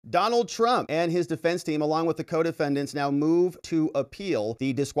Donald Trump and his defense team, along with the co-defendants, now move to appeal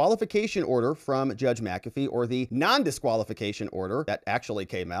the disqualification order from Judge McAfee, or the non-disqualification order that actually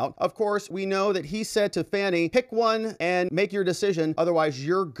came out. Of course, we know that he said to Fani, pick one and make your decision, otherwise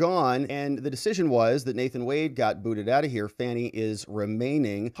you're gone. And the decision was that Nathan Wade got booted out of here. Fani is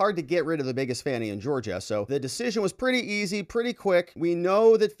remaining. Hard to get rid of the biggest Fani in Georgia. So the decision was pretty easy, pretty quick. We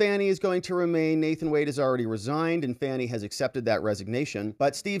know that Fani is going to remain. Nathan Wade has already resigned and Fani has accepted that resignation.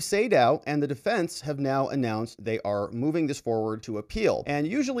 But Steve Sadow and the defense have now announced they are moving this forward to appeal. And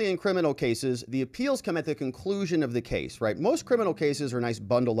usually in criminal cases, the appeals come at the conclusion of the case, right? Most criminal cases are nice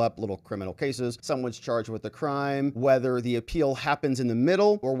bundled up little criminal cases. Someone's charged with a crime. Whether the appeal happens in the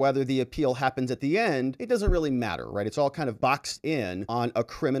middle or whether the appeal happens at the end, it doesn't really matter, right? It's all kind of boxed in on a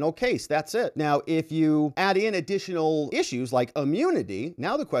criminal case. That's it. Now, if you add in additional issues like immunity,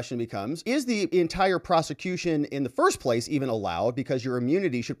 now the question becomes, is the entire prosecution in the first place even allowed? Because your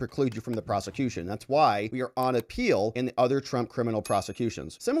immunity should preclude you from the prosecution. That's why we are on appeal in the other Trump criminal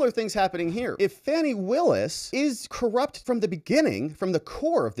prosecutions. Similar things happening here. If Fani Willis is corrupt from the beginning, from the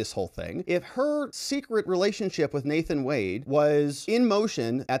core of this whole thing, if her secret relationship with Nathan Wade was in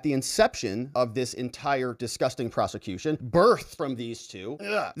motion at the inception of this entire disgusting prosecution, birthed from these two,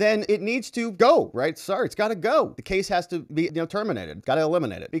 then it needs to go, right? Sorry, it's got to go. The case has to be, terminated. Got to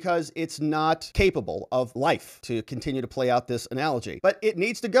eliminate it because it's not capable of life, to continue to play out this analogy. But it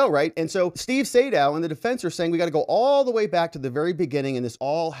needs to go, right? And so Steve Sadow and the defense are saying we got to go all the way back to the very beginning and this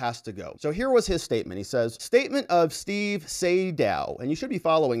all has to go. So here was his statement. He says, statement of Steve Sadow. And you should be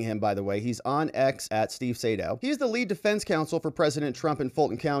following him, by the way. He's on X at Steve Sadow. He's the lead defense counsel for President Trump in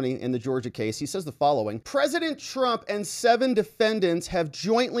Fulton County in the Georgia case. He says the following: President Trump and 7 defendants have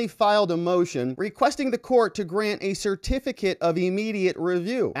jointly filed a motion requesting the court to grant a certificate of immediate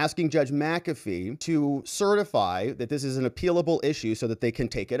review, asking Judge McAfee to certify that this is an appealable issue so that they can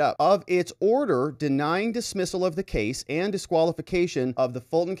take it up, of its order denying dismissal of the case and disqualification of the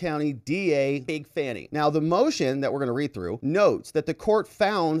Fulton County DA Big Fani. Now, the motion that we're going to read through notes that the court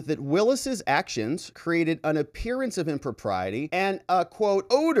found that Willis's actions created an appearance of impropriety and a, quote,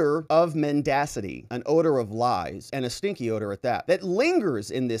 odor of mendacity, an odor of lies, and a stinky odor at that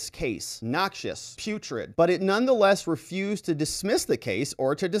lingers in this case, noxious, putrid, but it nonetheless refused to dismiss the case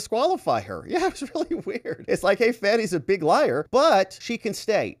or to disqualify her. Yeah, it was really weird. It's like, hey, Fani's a big liar, but she can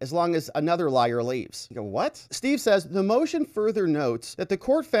stay as long as another liar leaves. You go, what? Steve says the motion further notes that the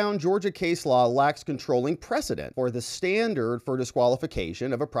court found Georgia case law lacks controlling precedent for the standard for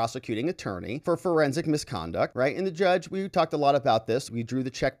disqualification of a prosecuting attorney for forensic misconduct, right? And the judge, we talked a lot about this. We drew the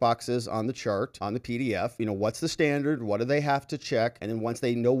check boxes on the chart, on the PDF. What's the standard? What do they have to check? And then once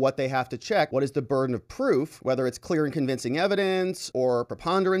they know what they have to check, what is the burden of proof, whether it's clear and convincing evidence or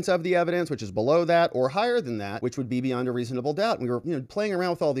preponderance of the evidence, which is below that, or higher than that, which would be beyond a reasonable doubt. And we were, playing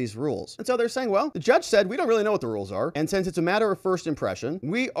around with all these rules. And so they're saying, well, the judge said, we don't really know what the rules are. And since it's a matter of first impression,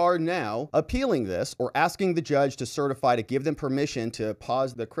 we are now appealing this or asking the judge to certify to give them permission to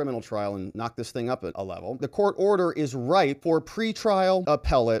pause the criminal trial and knock this thing up a level. The court order is ripe for pretrial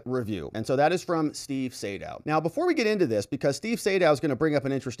appellate review. And so that is from Steve Sadow. Now, before we get into this, because Steve Sadow is going to bring up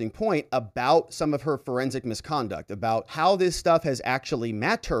an interesting point about some of her forensic misconduct, about how this stuff has actually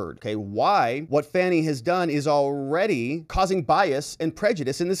mattered, okay? Why what Fani has done is already causing bias and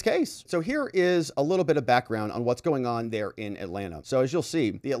prejudice in this case. So here is a little bit of background on what's going on there in Atlanta. So as you'll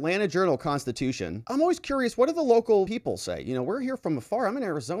see, the Atlanta Journal-Constitution, I'm always curious, what do the local people say? We're here from afar. I'm in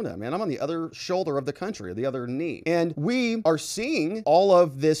Arizona, man. I'm on the other shoulder of the country, the other knee. And we are seeing all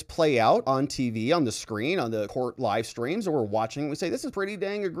of this play out on TV, on the screen, on the court live streams, and we're watching. We say, this is pretty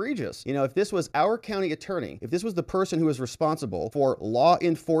dang egregious. If this was our county attorney, if this was the person who was responsible for law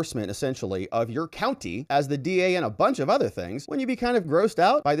enforcement, essentially, of your county as the DA and a bunch of other things, wouldn't you be kind of grossed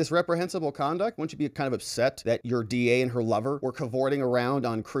out by this reprehensible conduct? Wouldn't you be kind of upset that your DA and her lover were cavorting around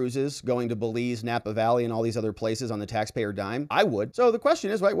on cruises, going to Belize, Napa Valley, and all these other places on the taxpayer dime? I would. So the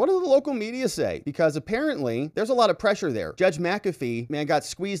question is, right, what do the local media say? Because apparently there's a lot of pressure there. Judge McAfee, man, got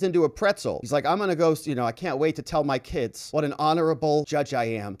squeezed into a pretzel. He's like, I'm going to go, I can't wait to tell my kids what an honorable judge I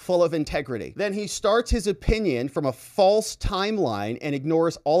am, full of integrity. Then he starts his opinion from a false timeline and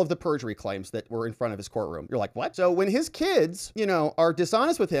ignores all of the perjury claims that were in front of his courtroom. You're like, what? So when his kids, are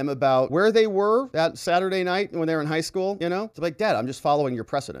dishonest with him about where they were that Saturday night when they were in high school, it's like, Dad, I'm just following your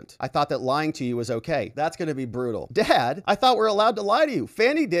precedent. I thought that lying to you was okay. That's going to be brutal. Dad, I thought we're allowed to lie to you.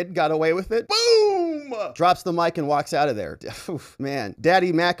 Fani got away with it. Boom! drops the mic and walks out of there. Oof, man,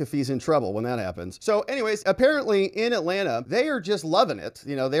 Daddy McAfee's in trouble when that happens. So anyways, apparently in Atlanta, they are just loving it.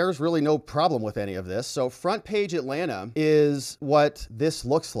 You know, there's really no problem with any of this. So front page Atlanta is what this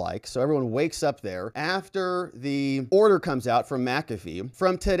looks like. So everyone wakes up there after the order comes out from McAfee.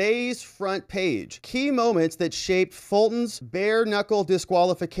 From today's front page, key moments that shaped Fulton's bare knuckle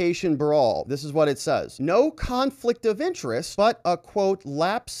disqualification brawl. This is what it says. No conflict of interest, but a quote,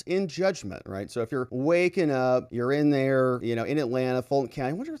 lapse in judgment, right? So if you're waking up, you're in there, you know, in Atlanta, Fulton County.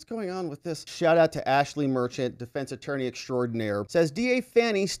 I wonder what's going on with this. Shout out to Ashley Merchant, defense attorney extraordinaire. Says DA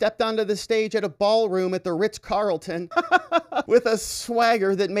Fani stepped onto the stage at a ballroom at the Ritz-Carlton with a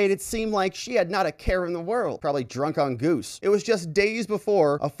swagger that made it seem like she had not a care in the world. Probably drunk on goose. It was just days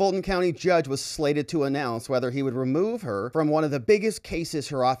before a Fulton County judge was slated to announce whether he would remove her from one of the biggest cases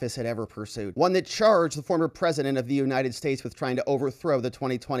her office had ever pursued. One that charged the former president of the United States with trying to overthrow the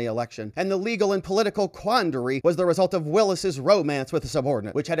 2020 election. And the legal and political quandary was the result of Willis's romance with a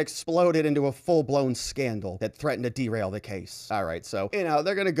subordinate, which had exploded into a full-blown scandal that threatened to derail the case. All right, so, you know,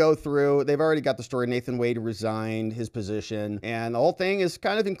 they're going to go through, they've already got the story. Nathan Wade resigned his position, and the whole thing is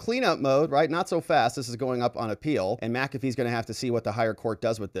kind of in cleanup mode, right? Not so fast. This is going up on appeal, and McAfee's going to have to see what the higher court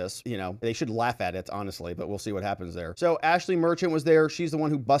does with this. You know, they should laugh at it, honestly, but we'll see what happens there. So Ashley Merchant was there. She's the one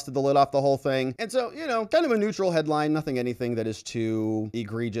who busted the lid off the whole thing. And so, you know, kind of a neutral headline, nothing anything that is too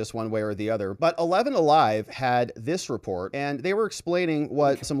egregious one way or the other. But 11 Alive had this report, and they were explaining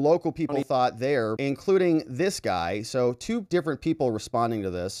what some local people thought there, including this guy. So two different people responding to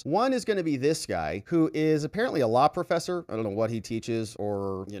this. One is going to be this guy, who is apparently a law professor. I don't know what he teaches,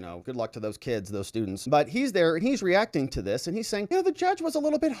 or, you know, good luck to those kids, those students. But he's there, and he's reacting to this, and he's saying, you know, the judge was a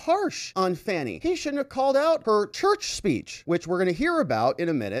little bit harsh on Fani. He shouldn't have called out her church speech, which we're going to hear about in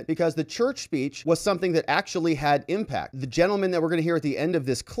a minute, because the church speech was something that actually had impact. The gentleman that we're going to hear at the end of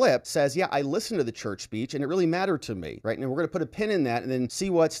this clip says, yeah, I listened to the church speech, and it really mattered to me, right? And we're going to put a pin in that and then see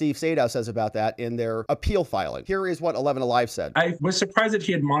what Steve Sadow says about that in their appeal filing. Here is what 11 Alive said. I was surprised that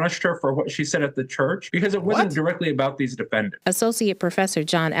he admonished her for what she said at the church, because it wasn't directly about these defendants. Associate Professor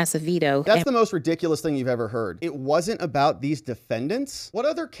John Acevedo. That's the most ridiculous thing you've ever heard. It wasn't about these defendants? What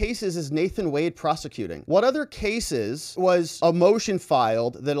other cases is Nathan Wade prosecuting? What other cases was a motion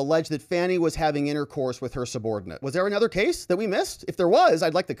filed that alleged that Fani was having intercourse with her subordinate? Was there another case that we missed? If there was,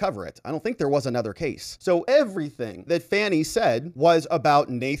 I'd like to cover it. I don't think there was another case. So everything that Fani said was about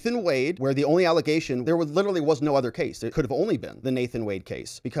Nathan Wade, where the only allegation, there literally was no other case. It could have only been the Nathan Wade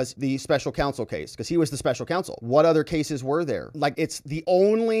case, because the special counsel case, because he was the special counsel. What other cases were there? Like, it's the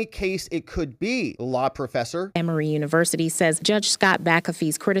only case it could be, law professor. Emory University says Judge Scott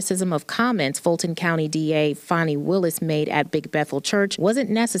McAfee's criticism of comments Fulton County DA Fani Willis made at Big Bethel Church wasn't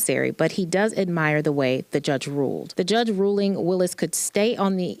necessary, but he does admire the way the judge ruled. The judge ruling Willis could stay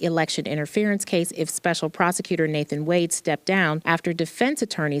on the election interference case if special prosecutor Nathan Wade stepped down after defense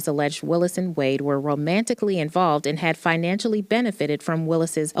attorneys alleged Willis and Wade were romantically involved and had financially benefited from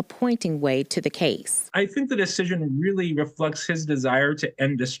Willis's appointing Wade to the case. I think the decision really reflects his desire to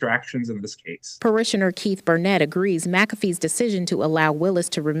end distractions in this case. Parishioner Keith Burnett agrees McAfee's decision to allow Willis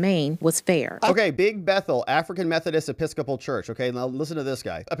to remain was fair. Okay, Big Bethel, African Methodist Episcopal Church. Okay, now listen to this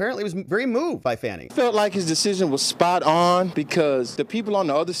guy. Apparently he was very moved by Fani. Felt like his decision was spot on because the people on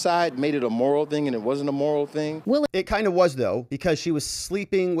the other side made it a moral thing and it wasn't a moral thing. It kind of was, though, because she was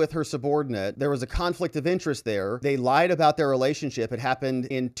sleeping with her subordinate. There was a conflict of interest there. They lied about their relationship. It happened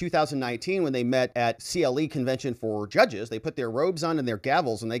in 2019 when they met at CLE Convention for Judges. They put their robes on and their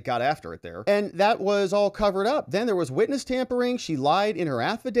gavels and they got after it there. And that was all covered up. Then there was witness tampering. She lied in her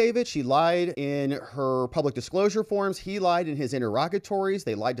affidavit. She lied in her public disclosure forms. He lied in his interrogatories.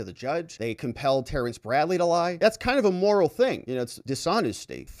 They lied to the judge. They compelled Terrence Bradley to lie. That's kind of a moral thing. You know, it's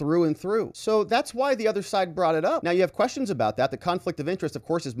dishonesty through and through. So that's why the other side brought it up. Now you have questions about that. The conflict of interest, of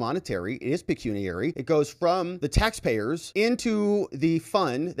course, is monetary. It is pecuniary. It goes from the taxpayers into the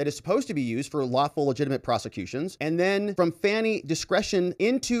fund that is supposed to be used for lawful, legitimate prosecutions. And then from Fani discretion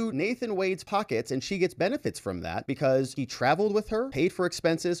into Nathan Wade's pockets, and she gets benefits from that because he traveled with her, paid for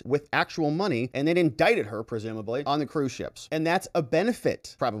expenses with actual money, and then indicted her, presumably, on the cruise ships. And that's a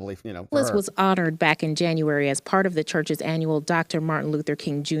benefit, probably, you know, Willis was honored back in January as part of the church's annual Dr. Martin Luther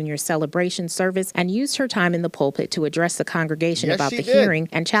King Jr. celebration service and used her time in the pulpit to address the congregation about the hearing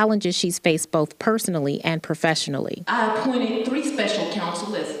and challenges she's faced both personally and professionally. I appointed 3 special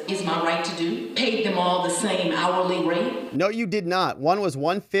counsel, as is my right to do, paid them all the same hourly rate. No, you did not. One was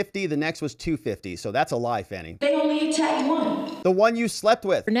 $150, the next was $250, so that's a lie, Fani. They only intact one. The one you slept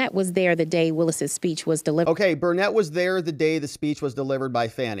with. Burnett was there the day Willis's speech was delivered. Okay, Burnett was there the day the speech was delivered by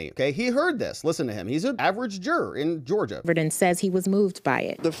Fani. Okay, he heard this. Listen to him. He's an average juror in Georgia. And says he was moved by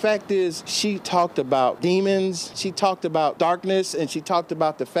it. The fact is, she talked about demons, she talked about darkness, and she talked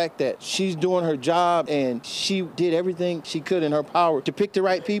about the fact that she's doing her job and she did everything she could in her power to pick the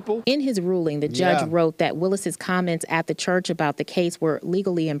right people. In his ruling, the judge wrote that Willis's comments at the church about the case were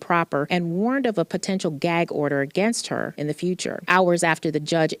legally improper and warned of a potential gag order against her in the future. Hours after the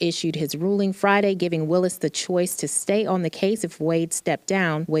judge issued his ruling Friday, giving Willis the choice to stay on the case if Wade stepped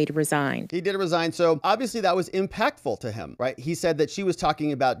down, Wade resigned. He did resign, so obviously that was impactful to him, right? He said that she was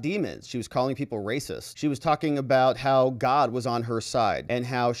talking about demons. She was calling people racist. She was talking about how God was on her side and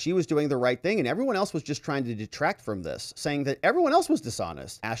how she was doing the right thing, and everyone else was just trying to detract from this, saying that everyone else was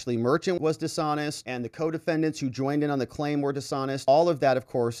dishonest. Ashley Merchant was dishonest, and the co-defendants who joined in on the claim were dishonest. All of that, of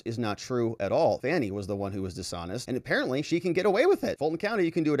course, is not true at all. Fani was the one who was dishonest, and apparently she can get away with it. Fulton County,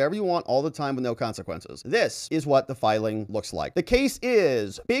 you can do whatever you want all the time with no consequences. This is what the filing looks like. The case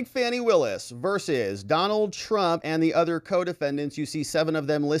is Big Fani Willis versus Donald Trump and the other co-defendants. You see 7 of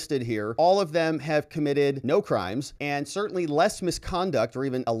them listed here. All of them have committed no crimes and certainly less misconduct or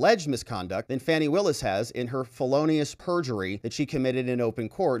even alleged misconduct than Fani Willis has in her felonious perjury that she committed in open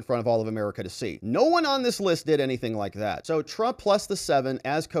court in front of all of America to see. No one on this list did anything like that. So Trump plus the 7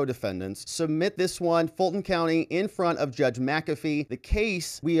 as co-defendants submit this one, Fulton County, in front of Judge McAfee. The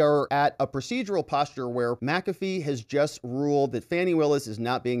case, we are at a procedural posture where McAfee has just ruled that Fani Willis is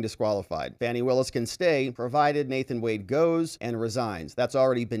not being disqualified. Fani Willis can stay provided Nathan Wade goes and resigns. That's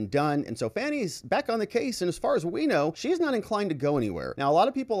already been done. And so Fani's back on the case. And as far as we know, she's not inclined to go anywhere. Now, a lot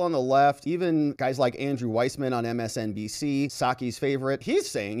of people on the left, even guys like Andrew Weissman on MSNBC, Psaki's favorite, he's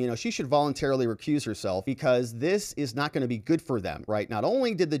saying, you know, she should voluntarily recuse herself because this is not going to be good for them, right? Not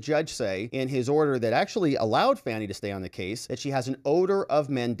only did the judge say in his order that actually allowed Fani to stay on the case that she has an odor of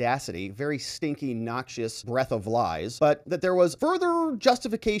mendacity, very stinky, noxious breath of lies, but that there was further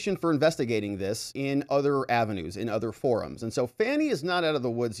justification for investigating this in other avenues, in other forums. And so Fani is not out of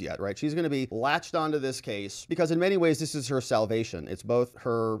the woods yet, right? She's going to be latched onto this case because in many ways, this is her salvation. It's both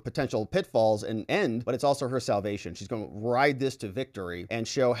her potential pitfalls and end, but it's also her salvation. She's going to ride this to victory and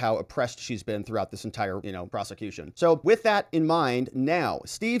show how oppressed she's been throughout this entire, prosecution. So with that in mind, now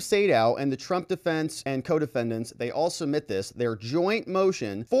Steve Sadow and the Trump defense and co-defendants, they all submit their joint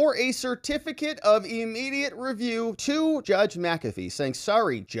motion for a certificate of immediate review to Judge McAfee, saying,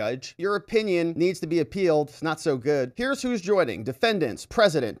 sorry, Judge, your opinion needs to be appealed. It's not so good. Here's who's joining. Defendants,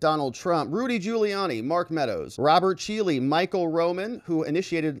 President Donald Trump, Rudy Giuliani, Mark Meadows, Robert Cheeley, Michael Roman, who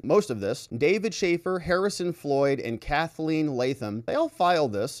initiated most of this, David Schaefer, Harrison Floyd, and Kathleen Latham. They all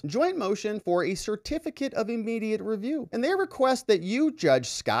filed this joint motion for a certificate of immediate review. And they request that you, Judge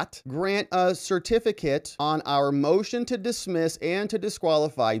Scott, grant a certificate on our motion to dismiss and to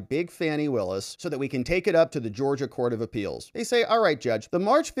disqualify Big Fani Willis so that we can take it up to the Georgia Court of Appeals. They say, all right, Judge, the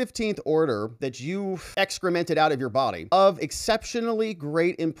March 15th order that you excremented out of your body of exceptionally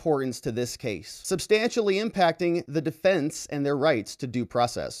great importance to this case, substantially impacting the defense and their rights to due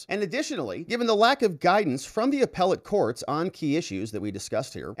process. And additionally, given the lack of guidance from the appellate courts on key issues that we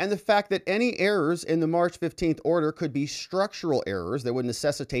discussed here, and the fact that any errors in the March 15th order could be structural errors that would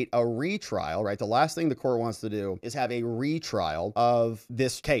necessitate a retrial, right? The last thing the court wants to do is have a retrial of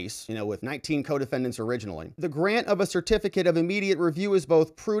this case, with 19 co-defendants originally. The grant of a certificate of immediate review is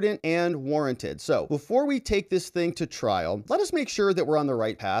both prudent and warranted. So before we take this thing to trial, let us make sure that we're on the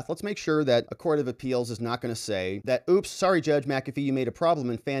right path. Let's make sure that a court of appeals is not going to say that, oops, sorry, Judge McAfee, you made a problem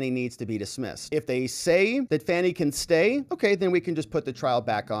and Fani needs to be dismissed. If they say that Fani can stay, okay, then we can just put the trial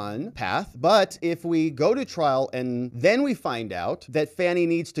back on path. But if we go to trial and then we find out that Fani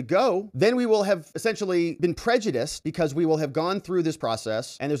needs to go, then we will have essentially been prejudiced because we will have gone through this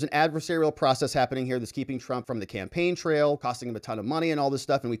process and there's an adversarial process happening here that's keeping Trump from the campaign trail, costing him a ton of money and all this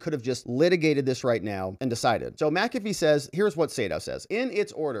stuff. And we could have just litigated this right now and decided. So McAfee says, here's what Sadow says. In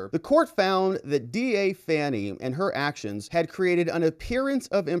its order, the court found that DA Fani and her actions had created an appearance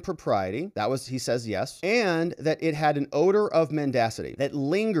of impropriety. That was, he says, yes. And that it had an odor of mendacity that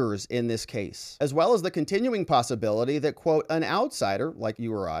lingers in this case, as well as the continuing possibility that, quote, an outsider like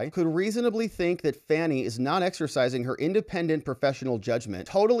you or I could reasonably think that Fani is not exercising her independent professional judgment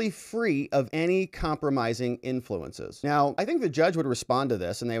totally free of any compromising influences. Now, I think the judge would respond to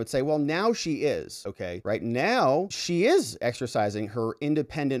this and they would say, well, now she is, okay, right? Now she is exercising her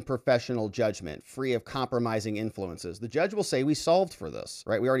independent professional judgment free of compromising influences. The judge will say, we solved for this,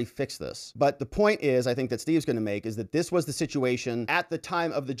 right? We already fixed this. But the point is, I think that Steve's going to make is that this was the situation at the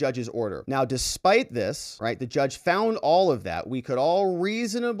time of the judge's order. Now, despite this, right, the judge found all of that. We could all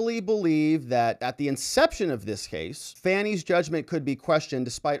reasonably believe that at the inception exception of this case, Fani's judgment could be questioned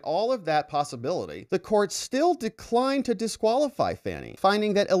despite all of that possibility, the court still declined to disqualify Fani,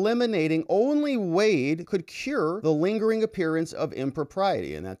 finding that eliminating only Wade could cure the lingering appearance of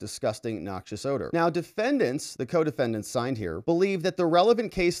impropriety and that disgusting, noxious odor. Now, defendants, the co-defendants signed here, believe that the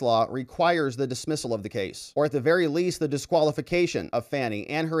relevant case law requires the dismissal of the case, or at the very least, the disqualification of Fani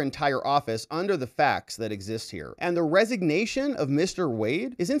and her entire office under the facts that exist here. And the resignation of Mr.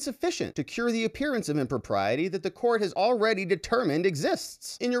 Wade is insufficient to cure the appearance of impropriety that the court has already determined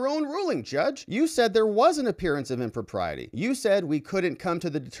exists. In your own ruling, Judge, you said there was an appearance of impropriety. You said we couldn't come to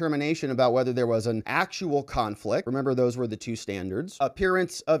the determination about whether there was an actual conflict. Remember, those were the two standards.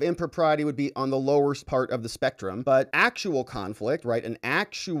 Appearance of impropriety would be on the lower part of the spectrum, but actual conflict, right, an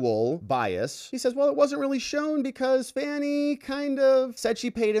actual bias. He says, well, it wasn't really shown because Fani kind of said she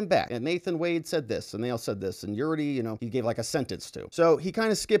paid him back. And Nathan Wade said this, and they all said this, and Yurdi, you know, he gave like a sentence to. So he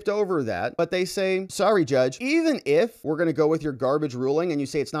kind of skipped over that, but they say, sorry, Judge, even if we're going to go with your garbage ruling and you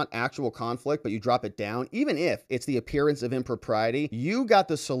say it's not actual conflict, but you drop it down, even if it's the appearance of impropriety, you got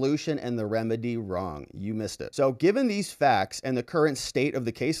the solution and the remedy wrong. You missed it. So given these facts and the current state of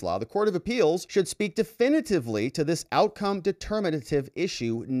the case law, the Court of Appeals should speak definitively to this outcome determinative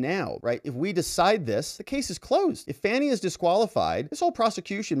issue now, right? If we decide this, the case is closed. If Fani is disqualified, this whole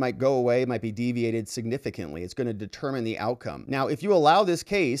prosecution might go away, might be deviated significantly. It's going to determine the outcome. Now, if you allow this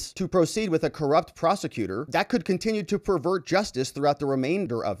case to proceed with a corrupt prosecutor, that could continue to pervert justice throughout the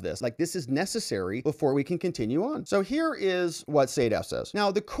remainder of this. Like, this is necessary before we can continue on. So here is what Sadow says.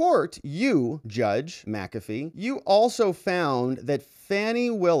 Now, the court, you, Judge McAfee, you also found that Fani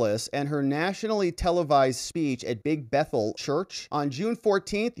Willis and her nationally televised speech at Big Bethel Church on June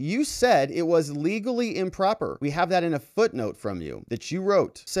 14th, you said it was legally improper. We have that in a footnote from you that you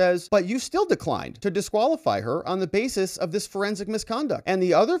wrote. Says, but you still declined to disqualify her on the basis of this forensic misconduct and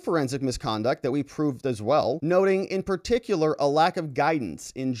the other forensic misconduct that we proved as well, noting in particular a lack of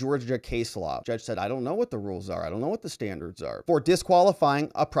guidance in Georgia case law. Judge said, I don't know what the rules are. I don't know what the standards are for disqualifying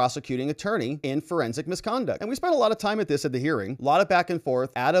a prosecuting attorney in forensic misconduct. And we spent a lot of time at this at the hearing, a lot of back and forth.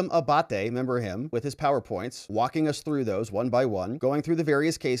 Adam Abate, remember him, with his PowerPoints, walking us through those one by one, going through the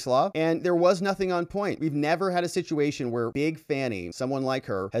various case law, and there was nothing on point. We've never had a situation where Big Fani, someone like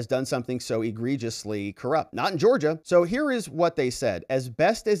her, has done something so egregiously corrupt. Not in Georgia. So here is what they said. As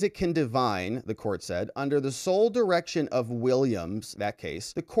best as it can divine, the court said, under the sole direction of Williams, that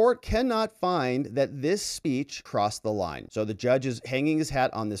case, the court cannot find that this speech crossed the line. So the judge is hanging his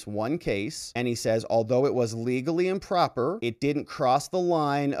hat on this one case, and he says, although it was legally improper, it didn't cross the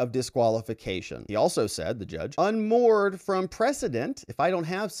line of disqualification. He also said, the judge, unmoored from precedent, if I don't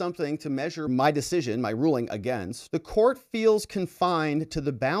have something to measure my decision, my ruling against, the court feels confined to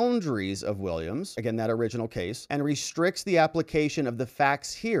the boundaries of Williams, again, that original case, and restricts the application of the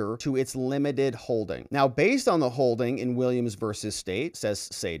facts here to its limited holding. Now, based on the holding in Williams versus State, says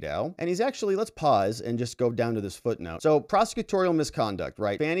Sadow, and he's actually, let's pause and just go down to this footnote. So prosecutorial misconduct,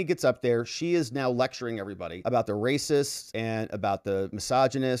 right? Fani gets up there. She is now lecturing everybody about the racists and about the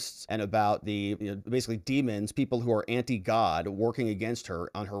misogynists and about the, basically demons, people who are anti-God working against her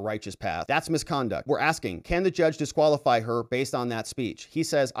on her righteous path. That's misconduct. We're asking, can the judge disqualify her based on that speech? He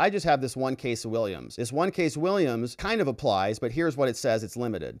says, I just have this one case of Williams. This one case Williams kind of applies, but here's what it says. It's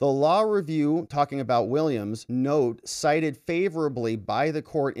limited. The law review talking about Williams note cited favorably by the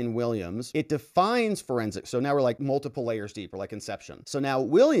court in Williams. It defines forensic. So now we're like multiple layers deep. We're like Inception. So now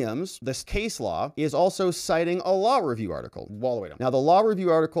Williams, this case law, is also citing a law review article all the way down. Now the law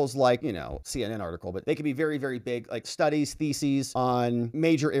review articles like, CNN article, but they can be very, very big, like studies, theses on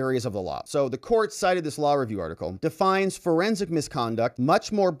major areas of the law. So the court cited this law review article, defines forensic misconduct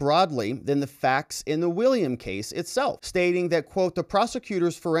much more broadly than the facts in the William case itself, stating that, quote, the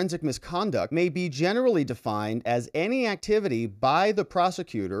prosecutor's forensic misconduct may be generally defined as any activity by the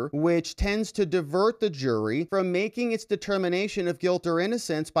prosecutor which tends to divert the jury from making its determination of guilt or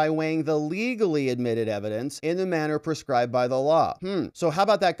innocence by weighing the legally admitted evidence in the manner prescribed by the law. So how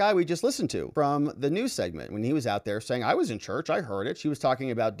about that guy we just listened to from the news segment when he was out there saying, I was in church, I heard it. She was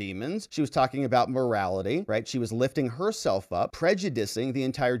talking about demons. She was talking about morality, right? She was lifting herself up, prejudicing the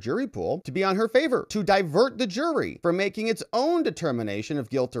entire jury pool to be on her favor, to divert the jury from making its own determination of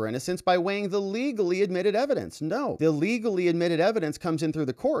guilt or innocence by weighing the legally admitted evidence. No, the legally admitted evidence comes in through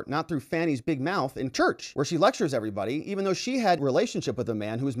the court, not through Fani's big mouth in church, where she lectures everybody, even though she had a relationship with a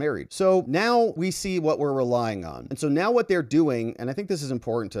man who was married. So now we see what we're relying on. And so now what they're doing doing, and I think this is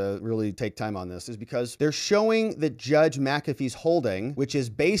important to really take time on this, is because they're showing that Judge McAfee's holding, which is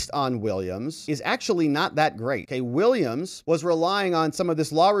based on Williams, is actually not that great. Okay, Williams was relying on some of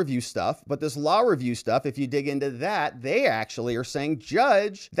this law review stuff, but this law review stuff, if you dig into that, they actually are saying,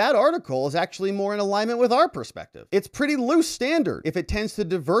 Judge, that article is actually more in alignment with our perspective. It's pretty loose standard. If it tends to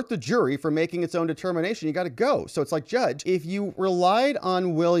divert the jury from making its own determination, you got to go. So it's like, Judge, if you relied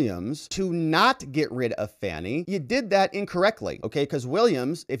on Williams to not get rid of Fani, you did that incorrectly, okay? Because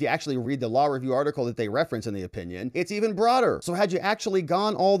Williams, if you actually read the law review article that they reference in the opinion, it's even broader. So had you actually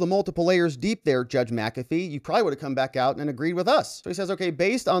gone all the multiple layers deep there, Judge McAfee, you probably would have come back out and agreed with us. So he says, okay,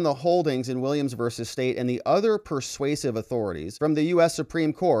 based on the holdings in Williams versus State and the other persuasive authorities from the U.S.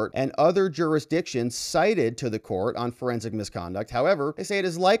 Supreme Court and other jurisdictions cited to the court on forensic misconduct, however, they say it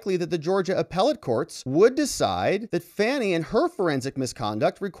is likely that the Georgia appellate courts would decide that Fani and her forensic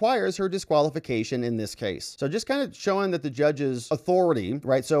misconduct requires her disqualification in this case. So just kind of showing that the judge's authority,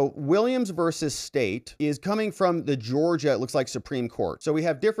 right? So Williams versus State is coming from the Georgia, it looks like, Supreme Court. So we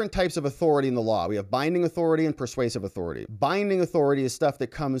have different types of authority in the law. We have binding authority and persuasive authority. Binding authority is stuff that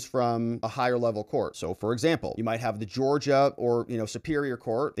comes from a higher level court. So for example, you might have the Georgia or, Superior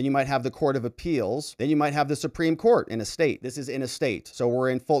Court, then you might have the Court of Appeals, then you might have the Supreme Court in a state. This is in a state. So we're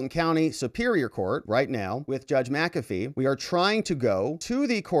in Fulton County Superior Court right now with Judge McAfee. We are trying to go to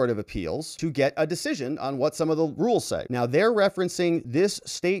the Court of Appeals to get a decision on what some of the rules say. Now they're referencing this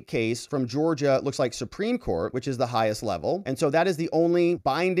state case from Georgia, it looks like Supreme Court, which is the highest level. And so that is the only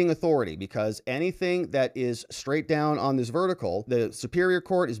binding authority, because anything that is straight down on this vertical, the Superior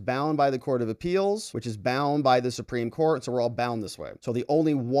Court is bound by the Court of Appeals, which is bound by the Supreme Court. So we're all bound this way. So the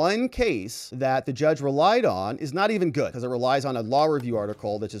only one case that the judge relied on is not even good, because it relies on a law review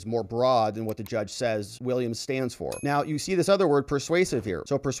article that is more broad than what the judge says Williams stands for. Now you see this other word, persuasive, here.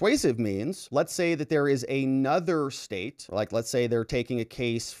 So persuasive means, let's say that there is another state, like let's say they're taking a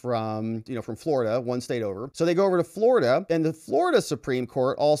case from, from Florida, one state over. So they go over to Florida, and the Florida Supreme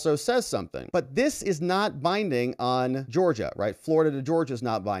Court also says something. But this is not binding on Georgia, right? Florida to Georgia is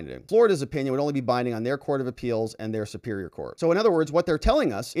not binding. Florida's opinion would only be binding on their Court of Appeals and their Superior Court. So in other words, what they're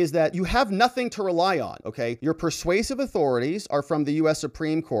telling us is that you have nothing to rely on, okay? Your persuasive authorities are from the U.S.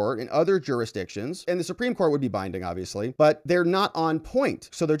 Supreme Court and other jurisdictions, and the Supreme Court would be binding, obviously, but they're not on point.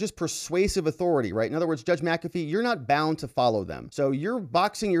 So they're just persuasive authority, right? In other words, Judge McAfee, you're not bound to follow them. So you're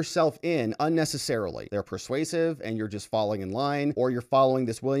boxing yourself in unnecessarily. They're persuasive and you're just falling in line, or you're following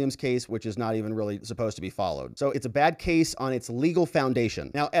this Williams case, which is not even really supposed to be followed. So it's a bad case on its legal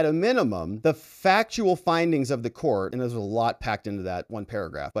foundation. Now, at a minimum, the factual findings of the court, and there's a lot packed into that one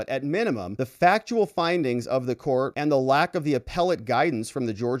paragraph, but at minimum, the factual findings of the court and the lack of the appellate guidance from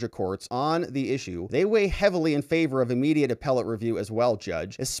the Georgia courts on the issue, they weigh heavily in favor of immediate appellate review as well,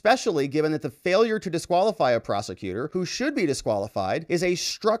 Judge, especially given that the failure to disqualify a prosecutor who should be disqualified is a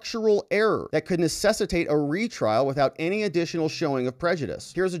structural error that could necessitate a retrial without any additional showing of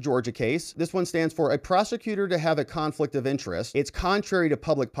prejudice. Here's a Georgia case. This one stands for a prosecutor to have a conflict of interest. It's contrary to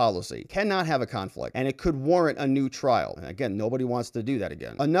public policy, cannot have a conflict, and it could warrant a new trial. And again, nobody wants to do that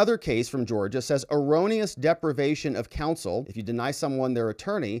again. Another case from Georgia says erroneous deprivation of counsel, if you deny someone their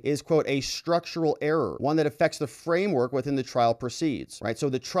attorney, is, quote, a structural error, one that affects the framework within the trial proceeds, right? So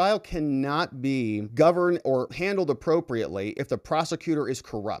the trial cannot be governed or handled appropriately if the prosecutor is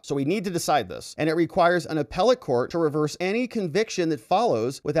corrupt. So we need to decide this, and it requires an appellate court to reverse any conviction that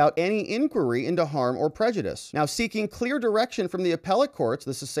follows without any inquiry into harm or prejudice. Now, seeking clear direction from the appellate courts,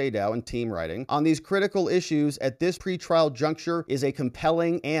 this is Sadow and team writing, on these critical issues at this pretrial juncture is a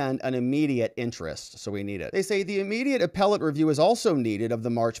compelling and an immediate interest. So we need it. They say the immediate appellate review is also needed of the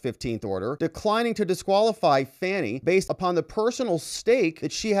March 15th order, declining to disqualify Fani based upon the personal stake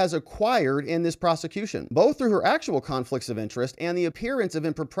that she has acquired in this prosecution, both through her actual conflicts of interest and the appearance of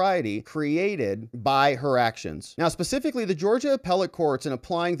impropriety created by her actions. Now, specifically, the Georgia appellate courts, in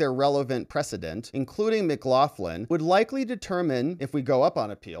applying their relevant precedent, including McLaughlin, would likely determine, if we go up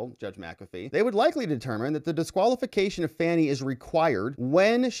on appeal, Judge McAfee, they would likely determine that the disqualification of Fani is required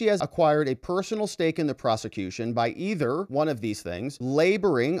when she has acquired a personal stake in the prosecution by either one of these things,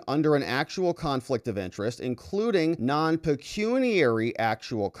 laboring under an actual conflict of interest, including non-pecuniary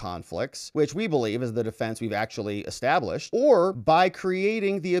actual conflicts, which we believe is the defense we've actually established, or by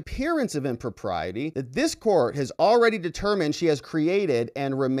creating the appearance of impropriety that this court has already determined she has created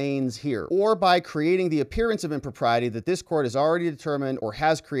and remains here, or by creating the appearance of impropriety that this court has already determined or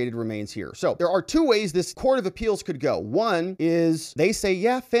has created remains here. So there are two ways this Court of Appeals could go. One is they say,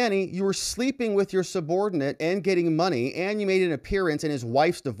 yeah, Fani, you were sleeping with your subordinate and getting money, and you made an appearance in his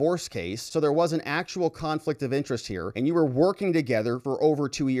wife's divorce case, so there was an actual conflict of interest here, and you were working together for over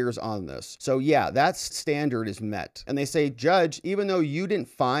 2 years on this. So yeah, that standard is met. And they say, Judge, even though you didn't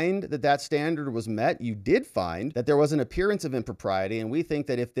find that that standard was met, you did find that there was an appearance of impropriety. And we think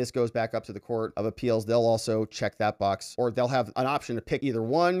that if this goes back up to the Court of Appeals, they'll also check that box, or they'll have an option to pick either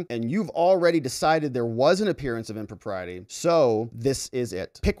one. And you've already decided there was an appearance of impropriety. So this is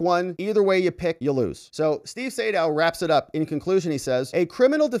it. Pick one. Either way you pick, you lose. So Steve Sadow wraps it up. In conclusion, he says, a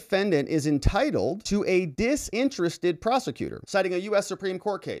criminal defendant is entitled to a disinterested prosecutor, citing a U.S. Supreme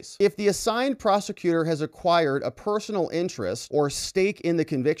Court case. If the assigned prosecutor has acquired a personal interest or stake in the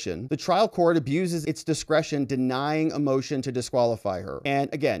conviction, the trial court abuses its discretion denying a motion to disqualify her.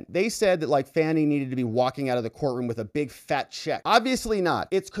 And again, they said that like Fani needed to be walking out of the courtroom with a big fat check. Obviously not.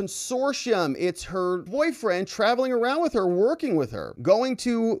 It's consortium. It's her boyfriend traveling around with her, working with her, going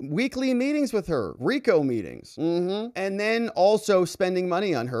to weekly meetings with her, RICO meetings, and then also spending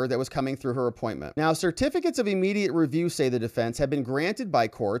money on her that was coming through her appointment. Now, certificates of immediate review, say the defense, have been granted by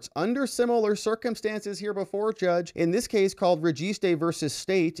courts under similar circumstances here before, Judge. In this case called Registe versus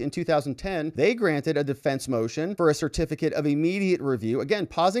State in 2010, they granted a defense motion for a certificate of immediate review. Again,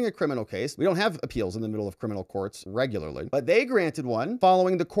 pausing a criminal case. We don't have appeals in the middle of criminal courts regularly, but they granted one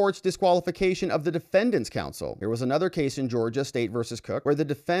following the court's disqualification of the defendant's counsel. There was another case in Georgia, State versus Cook, where the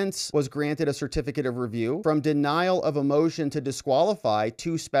defense was granted a certificate of review from denial of a motion to disqualify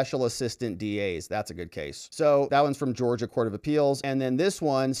two special assistant DAs. That's a good case. So that one's from Georgia Court of Appeals. And then this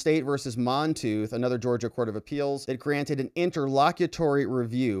one, State versus Montooth, another Georgia Court of Appeals, it granted an interlocutory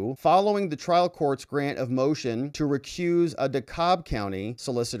review following the trial court's grant of motion to recuse a DeKalb County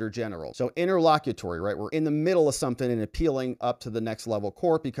Solicitor General. So interlocutory, right? We're in the middle of something and appealing up to the next level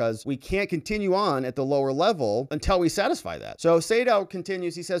court because we can't continue on at the lower level until we satisfy that. So Sadow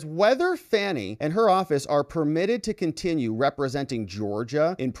continues, he says, whether Fani and her office are permitted to continue representing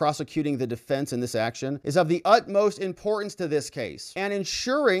Georgia in prosecuting the defense in this action is of the utmost importance to this case, and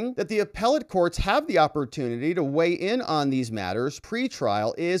ensuring that the appellate courts have the opportunity to weigh in on these matters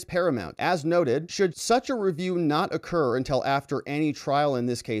pre-trial is paramount. As noted, should such a review not occur until after any trial in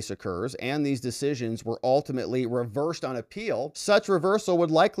this case occurs, and these decisions were ultimately reversed on appeal, such reversal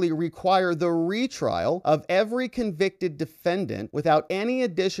would likely require the retrial of every convicted defendant without any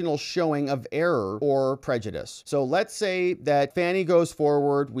additional showing of error or prejudice. So let's say that Fani goes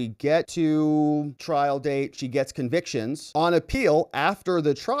forward, we get to trial date, she gets convictions on appeal after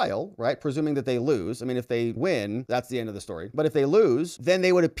the trial, right? Presuming that they lose. I mean, if they win, that's the end of the story. But if they lose, then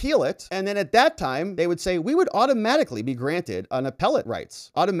they would appeal it. And then at that time, they would say, we would automatically be granted an appellate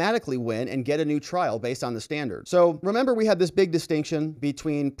rights, automatically win and get a new trial based on the standard. So remember, we had this big distinction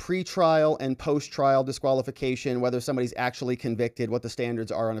between pre-trial and post-trial disqualification, whether somebody's actually convicted, what the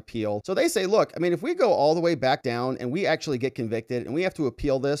standards are on appeal. So they say, look, I mean, if we go all the way back down and we actually get convicted and we have to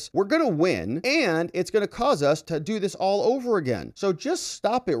appeal this, we're going to win and it's going to cause us to do this all over again. So just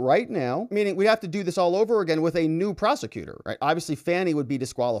stop it right now, meaning we have to do this all over again with a new prosecutor, right? Obviously, Fani would be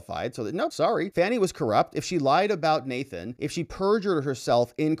disqualified. So that, no, sorry, Fani was corrupt. If she lied about Nathan, if she perjured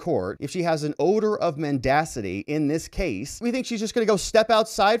herself in court, if she has an odor of mendacity in this case, we think she's just going to go step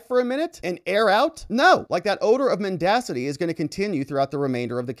outside for a minute and air out? No, like that odor of mendacity is going to continue throughout the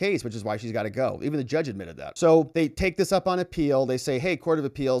remainder of the case, which is why she's got to go. Even the judge admitted that. So they take this up on appeal. They say, hey, Court of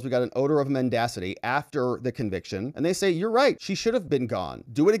Appeals, we got an odor of mendacity after the conviction. And they say, you're right. She should have been gone.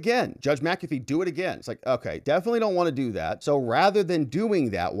 Do it again. Judge McAfee, do it again. It's like, okay, definitely don't want to do that. So rather than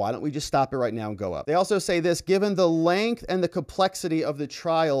doing that, why don't we just stop it right now and go up? They also say this, given the length and the complexity of the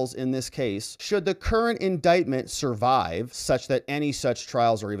trials in this case, should the current indictment survive such that any such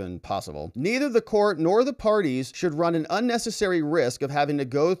trials are even possible, neither the court nor the parties should run an unnecessary risk of having to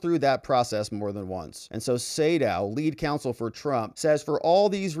go through that process more than once. And so Sadow, lead counsel for Trump, says for all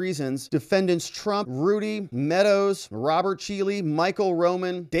these reasons, defendants Trump, Rudy, Meadows, Robert Cheeley, Michael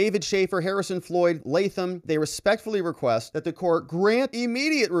Roman, David Schaefer, Harrison Floyd, Latham, they respectfully request that the court grant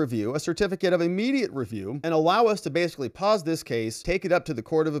immediate review, a certificate of immediate review, and allow us to basically pause this case, take it up to the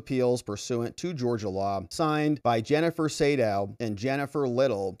Court of Appeals pursuant to Georgia law, signed by Jennifer Sadow and Jennifer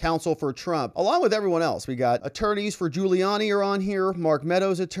Little, counsel for Trump, along with everyone else. We got attorneys for Giuliani are on here, Mark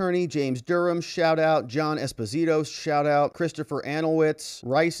Meadows attorney, James Durham, shout out, John Esposito, shout out, Christopher Anelwitz,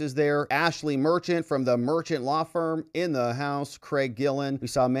 Rice is there, Ashley Merchant from the Merchant Law Firm in the house, Craig Gillen. We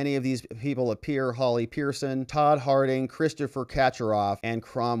saw many of these people appear, Holly Pearson, Todd Harding, Christopher Kacharoff, and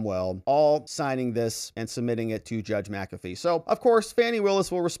Cromwell, all signing this and submitting it to Judge McAfee. So, of course, Fani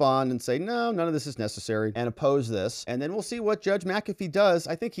Willis will respond and say, no, none of this is necessary, and oppose this. And then we'll see what Judge McAfee does.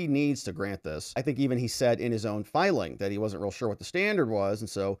 I think he needs to grant this. I think even he said in his own filing that he wasn't real sure what the standard was. And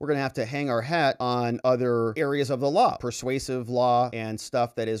so we're going to have to hang our hat on other areas of the law, persuasive law and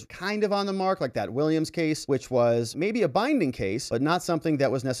stuff that is kind of on the mark, like that Williams case, which was maybe a binding case, but not something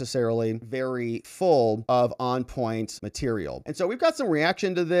that was necessarily very full of on-point material. And so we've got some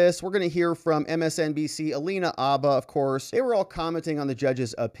reaction to this. We're going to hear from MSNBC, Alina Habba, of course. They were all commenting on the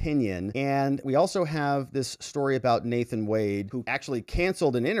judge's opinion. And we also have this story about Nathan Wade, who actually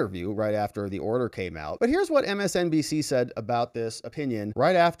canceled an interview right after the order came out. But here's what MSNBC said about this opinion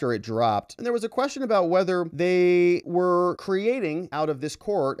right after it dropped. And there was a question about whether they were creating out of this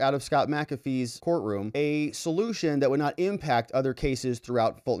court, out of Scott McAfee's courtroom, a solution that would not impact other cases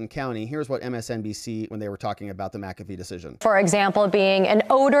throughout Fulton County. Here's what MSNBC, when they were talking about the McAfee decision. For example, being an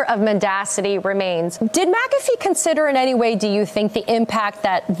odor of mendacity remains. Did McAfee consider in any way, do you think, the impact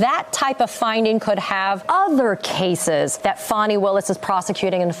that that type of finding could have other cases that Fani Willis is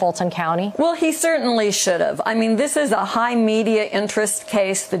prosecuting in Fulton County? Well, he certainly should have. I mean, this is a high media interest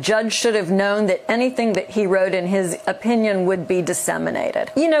case. The judge should have known that anything that he wrote in his opinion would be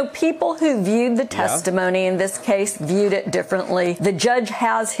disseminated. You know, people who viewed the testimony in this case viewed it differently. The judge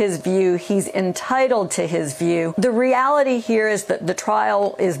has his view. He's entitled to his view. The reality here is that the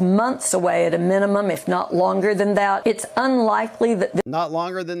trial is months away at a minimum, if not longer than that. It's unlikely that... Not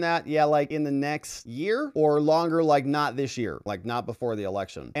longer than that? Yeah, like in the next year? Or longer, like not this year, like not before the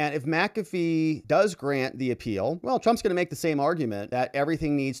election. And if McAfee does grant the appeal, well, Trump's going to make the same argument that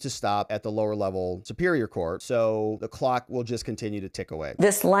everything needs to stop at the lower level Superior Court. So the clock will just continue to tick away.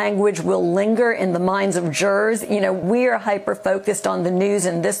 This language will linger in the minds of jurors. You know, we are hyper-focused on the news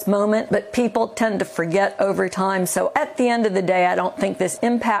in this moment, but people tend to forget over time. So at the end of the day, I don't think this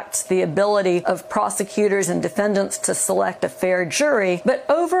impacts the ability of prosecutors and defendants to select a fair jury. But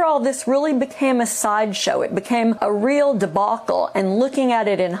overall, this really became a sideshow. It became a real debacle. And looking at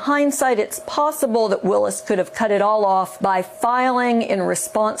it in hindsight, it's possible that Willis could have cut it all off by filing in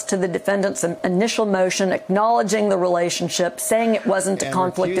response to the defendant's initial motion, acknowledging the relationship, saying it wasn't a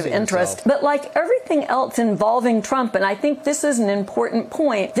conflict of interest. But like everything else involving Trump, and I think this is an important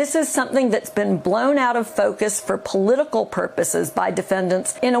point, this is something that's been blown out of focus for political purposes by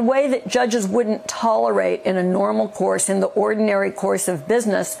defendants in a way that judges wouldn't tolerate in a normal course, in the ordinary course of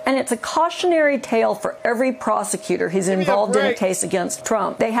business. And it's a cautionary tale for every prosecutor who's involved in a case against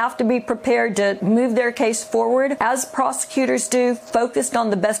Trump. They have to be prepared to move their case forward, as prosecutors do, focused on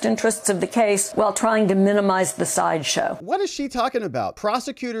the best interests of the case while trying to minimize the sideshow. What is she talking about?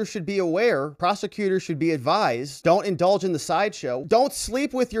 Prosecutors should be aware. Prosecutors should be advised. Don't indulge in the sideshow. Don't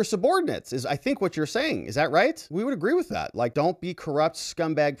sleep with your subordinates, is I think what you're saying. Is that right? We would agree with that. Like, don't be corrupt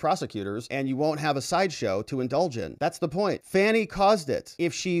scumbag prosecutors and you won't have a sideshow to indulge in. That's the point. Fani caused it.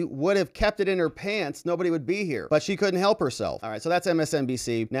 If she would have kept it in her pants, nobody would be here. But she couldn't help herself. All right, so that's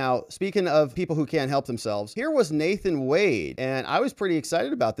MSNBC. Now, speaking of people who can't help themselves, here was Nathan Wade. And I was pretty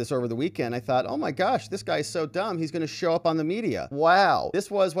excited about this over the weekend. I thought, oh my gosh, this guy's so dumb. He's going to show up on the media. Wow.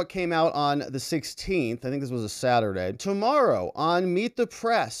 This was what came out on the 16th. I think this was a Saturday. Tomorrow on Meet the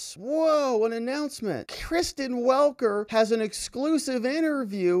Press. Whoa, an announcement. Kristen Welker has an exclusive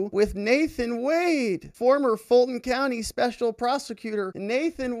interview with Nathan Wade, former Fulton County Special Prosecutor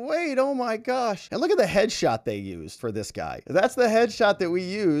Nathan Wade. Oh my gosh. And look at the headshot they used for this guy. That's the headshot that we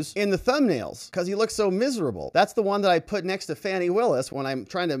use in the thumbnails because he looks so miserable. That's the one that I put next to Fani Willis when I'm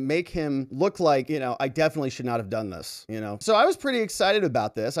trying to make him look like, you know, I definitely should not have done this, you know. So I was pretty excited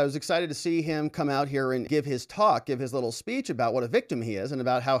about this. I was excited to see him come out here and give his talk, give his little speech about what a victim he is and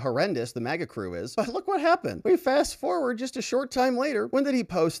about how horrendous the MAGA crew is. But look what happened. We fast forward just a short time later. When did he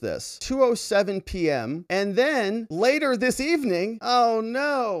post this? 2:07 p.m. And then later this evening, oh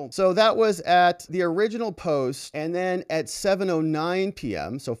no. So that was at the original post. And then at 7:09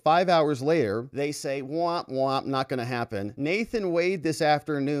 p.m., so 5 hours later, they say, womp, womp, not going to happen. Nathan Wade this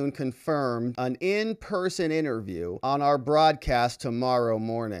afternoon confirmed an in-person interview on our broadcast tomorrow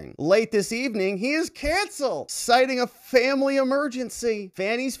morning. Late this evening, he is canceled, citing a family emergency.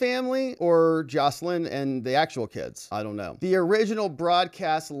 Fanny's family or Jocelyn and the actual kids? I don't know. The original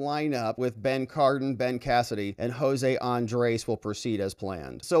broadcast lineup with Ben Cardin, Ben Cassidy, and Jose Andres will proceed as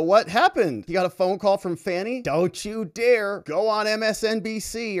planned. So what happened? He got a phone call from Fani? Don't you dare go on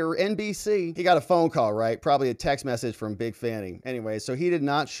MSNBC or NBC. He got a phone call, right? Probably a text message from Big Fani. Anyway, so he did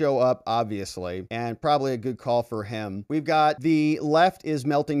not show up, obviously, and probably a good call for him. We've got the left is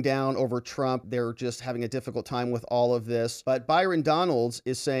melting down over Trump. They're just having a difficult time with all of this. But Byron Donalds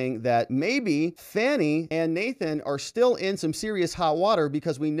is saying that maybe Fani and Nathan are still in some serious hot water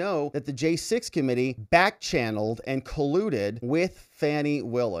because we know that the J6 committee backchanneled and colluded with Fani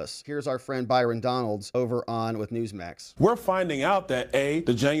Willis. Here's our friend Byron Donalds over on with Newsmax. We're finding out that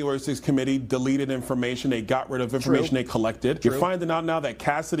the January 6th committee deleted information. They got rid of information they collected. You're finding out now that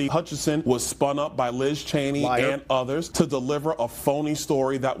Cassidy Hutchinson was spun up by Liz Cheney and others to deliver a phony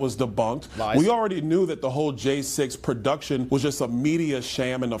story that was debunked. We already knew that the whole J6 production was just a media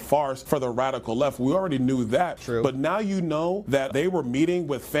sham and a farce for the radical left. We already knew that. But now you know that they were meeting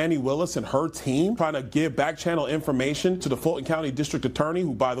with Fani Willis and her team trying to give back-channel information to the Fulton County District Attorney,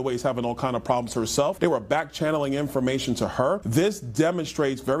 who, by the way, is having all kind of problems herself. They were back-channeling information to her. This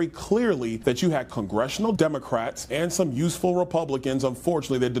demonstrates very clearly that you had congressional Democrats and some useful Republicans.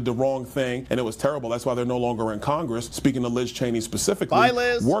 Unfortunately, they did the wrong thing, and it was terrible. That's why they're no longer in Congress. Speaking to Liz Cheney specifically,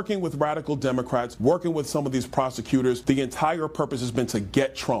 working with radical Democrats, working with some of these prosecutors, the entire purpose has been to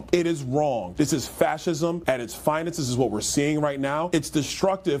get Trump. It is wrong. This is fascism at its finest. This is what we're seeing right now. It's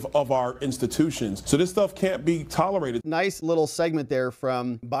destructive of our institutions. So this stuff can't be tolerated. Nice little segment there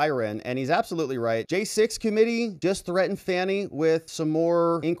from Byron, and he's absolutely right. J6 committee just threatened Fani with some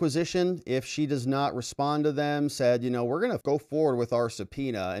more inquisition if she does not respond to them, said, you know, we're going to go forward with our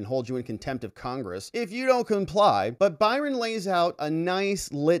subpoena and hold you in contempt of Congress if you don't comply. But Byron lays out a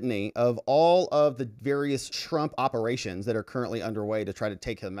nice litany of all of the various Trump operations that are currently underway to try to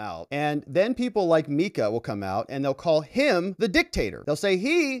take him out. And then people like Mika will come out and they'll call him the dictator. They'll say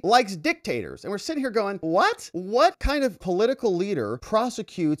he likes dictators. And we're sitting here going, what? What kind of political leader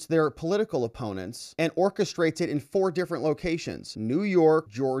prosecutes their political opponents and orchestrates it in 4 different locations? New York,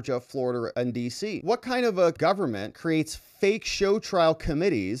 Georgia, Florida, and DC. What kind of a government creates fake show trial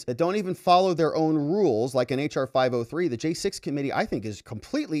committees that don't even follow their own rules, like in HR 503? The J6 committee, I think, is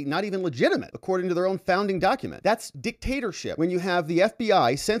completely not even legitimate, according to their own founding document. That's dictatorship. When you have the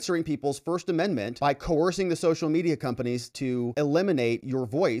FBI censoring people's First Amendment by coercing the social media companies to eliminate your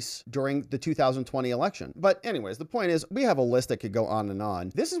voice during the 2020 election. But anyways, the point is, we have a list that could go on and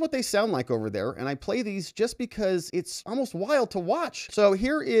on. This is what they sound like over there, and I play these just because it's almost wild to watch. So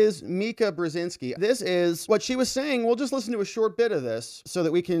here is Mika Brzezinski. This is what she was saying. We'll just listen to a short bit of this so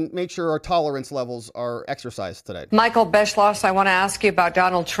that we can make sure our tolerance levels are exercised today. Michael Beschloss, I want to ask you about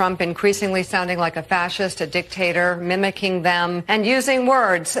Donald Trump increasingly sounding like a fascist, a dictator, mimicking them, and using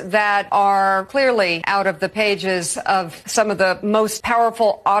words that are clearly out of the pages of some of the most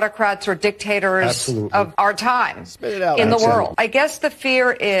powerful autocrats or dictators of our time in the world. I guess the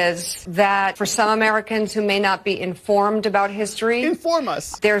fear is that for some Americans who may not be informed about history, inform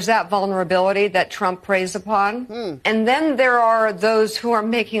us. There's that vulnerability that Trump preys upon. And then there are those who are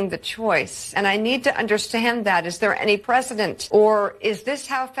making the choice. And I need to understand that. Is there any precedent? Or is this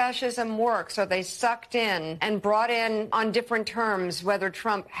how fascism works? Are they sucked in and brought in on different terms, whether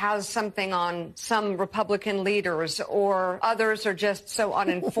Trump has something on some Republican leaders or others are just so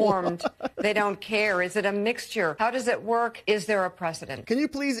uninformed they don't care? Is it a mixture? How does it work? Is there a precedent? Can you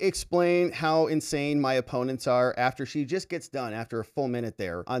please explain how insane my opponents are after she just gets done after a full minute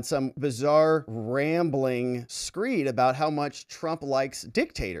there on some bizarre rambling screed about how much Trump likes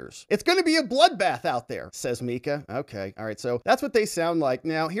dictators? It's going to be a bloodbath out there, says Mika. Okay. All right. So that's what they sound like.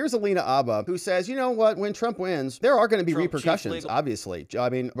 Now, here's Alina Habba, who says, you know what? When Trump wins, there are going to be repercussions, obviously. I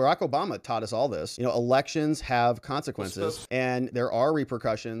mean, Barack Obama taught us all this. You know, elections have consequences and there are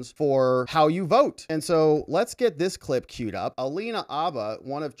repercussions for how you vote. And so let's get this clip queued up. Alina Habba,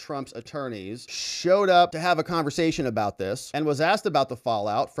 one of Trump's attorneys, showed up to have a conversation about this and was asked about the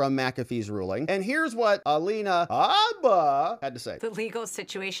fallout from McAfee's ruling. And here's what Alina Habba had to say. The legal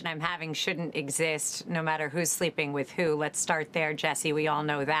situation I'm having shouldn't exist no matter who's sleeping with who. Let's start there, Jesse. We all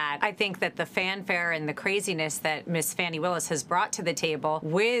know that. I think that the fanfare and the craziness that Miss Fani Willis has brought to the table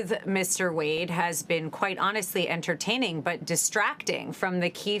with Mr. Wade has been quite honestly entertaining but distracting from the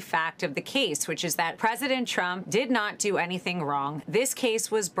key fact of the case, which is that President Trump did not do anything wrong. This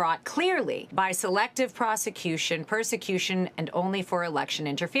case was brought clearly by selective prosecution, persecution, and only for election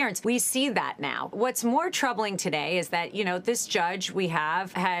interference. We see that now. What's more troubling today is that, you know, this judge we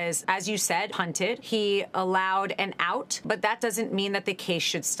have has, as you said, punted. He allowed an out, but that doesn't mean that the case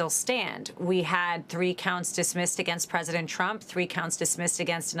should still stand. We had 3 counts dismissed against President Trump, 3 counts dismissed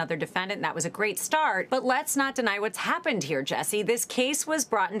against another defendant. That was a great start, but let's not deny what's happened here, Jesse. This case was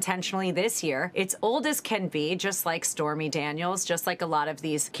brought intentionally this year. It's old as can be, just like Stormy Daniels, just like a lot of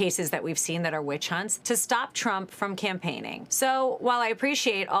these cases that we've seen that are witch hunts, to stop Trump from campaigning. So while I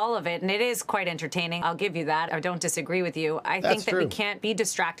appreciate all of it, and it is quite entertaining, I'll give you that. I don't disagree with you. I think that we can't be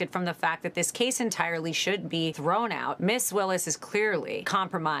distracted from the fact that this case entirely should be thrown out. Miss Willis is clearly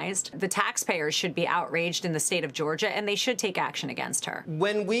compromised. The taxpayers should be outraged in the state of Georgia, and they should take action against her.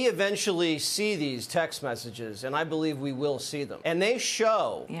 When we eventually see these text messages, and I believe we will see them, and they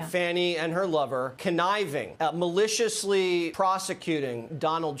show Fani and her lover conniving, maliciously maliciously prosecuting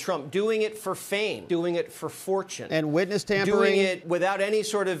Donald Trump, doing it for fame, doing it for fortune. And witness tampering. Doing it without any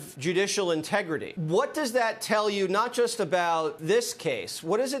sort of judicial integrity. What does that tell you, not just about this case,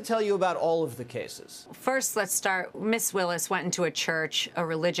 what does it tell you about all of the cases? First, let's start. Miss Willis went into a church, a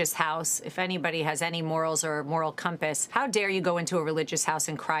religious house. If anybody has any morals or moral compass, how dare you go into a religious house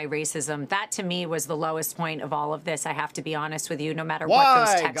and cry racism? That, to me, was the lowest point of all of this. I have to be honest with you, no matter what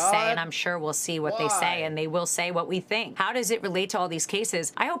those texts say, and I'm sure we'll see what they say, and they will say what we think. How does it relate to all these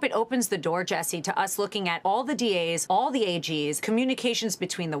cases? I hope it opens the door, Jesse, to us looking at all the DAs, all the AGs, communications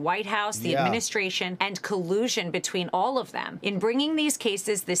between the White House, the administration, and collusion between all of them in bringing these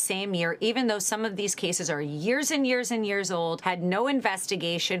cases the same year, even though some of these cases are years and years and years old, had no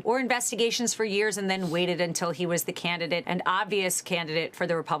investigation or investigations for years, and then waited until he was the candidate, an obvious candidate for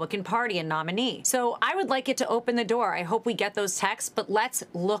the Republican Party and nominee. So I would like it to open the door. I hope we get those texts, but let's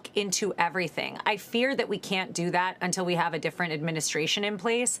look into everything. I fear that we can't do that until we have a different administration in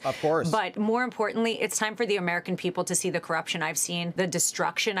place. Of course. But more importantly, it's time for the American people to see the corruption I've seen, the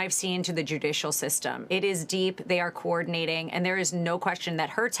destruction I've seen to the judicial system. It is deep. They are coordinating, and there is no question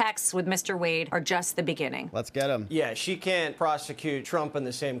that her texts with Mr. Wade are just the beginning. Let's get him. Yeah, she can't prosecute Trump in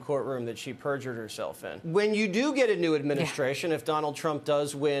the same courtroom that she perjured herself in. When you do get a new administration, if Donald Trump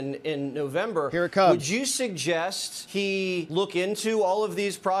does win in November, here it comes. Would you suggest he look into all of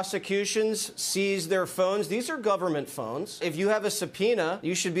these prosecutions, seize their phones? These are government phones. If you have a subpoena,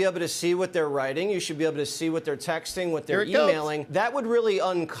 you should be able to see what they're writing. You should be able to see what they're texting, what they're emailing. That would really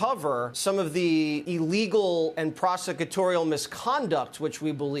uncover some of the illegal and prosecutorial misconduct which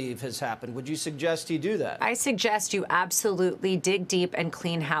we believe has happened. Would you suggest he do that? I suggest you absolutely dig deep and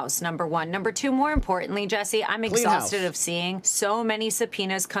clean house, number one. Number two, more importantly, Jesse, I'm exhausted of seeing so many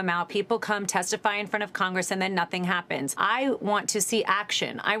subpoenas come out. People come testify in front of Congress and then nothing happens. I want to see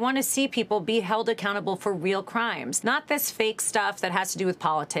action. I want to see people be held accountable for real crimes, not this fake stuff that has to do with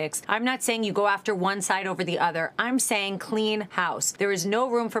politics. I'm not saying you go after one side over the other. I'm saying clean house. There is no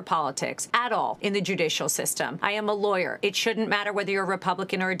room for politics at all in the judicial system. I am a lawyer. It shouldn't matter whether you're a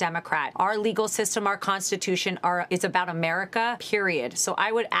Republican or a Democrat. Our legal system, our Constitution is about America, period. So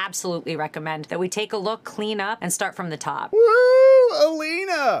I would absolutely recommend that we take a look, clean up, and start from the top. Woo!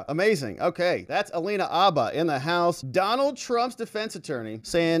 Alina! Amazing. Okay, that's Alina Habba in the House. Donald Trump's defense attorney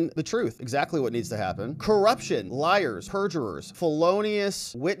saying the truth, exactly what needs to happen. Corruption, liars, perjurers,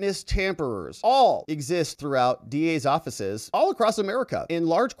 felonious witness tamperers, all exist throughout DA's offices all across America, in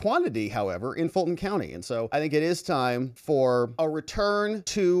large quantity, however, in Fulton County. And so I think it is time for a return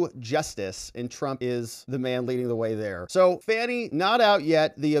to justice, and Trump is the man leading the way there. So Fani, not out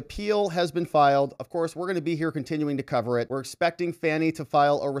yet. The appeal has been filed. Of course, we're going to be here continuing to cover it. We're expecting Fani to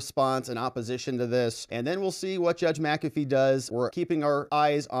file a response in opposition to this, and then we'll see what Judge McAfee does. We're keeping our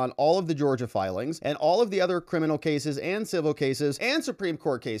eyes on all of the Georgia filings and all of the other criminal cases and civil cases and Supreme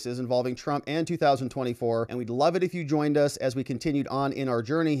Court cases involving Trump and 2024, and we'd love it if you joined us as we continued on in our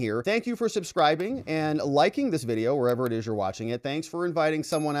journey here. Thank you for subscribing and liking this video wherever it is you're watching it. Thanks for inviting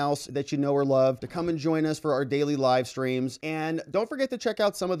someone else that you know or love to come and join us for our daily live streams. And don't forget to check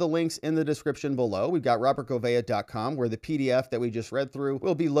out some of the links in the description below. We've got robertgovea.com, where the PDF that we just read through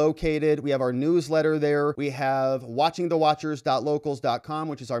will be located. We have our newsletter there. We have watchingthewatchers.locals.com,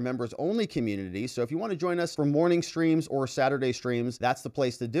 which is our members only community. So if you want to join us for morning streams or Saturday streams, that's the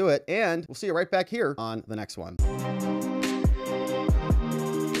place to do it. And we'll see you right back here on the next one.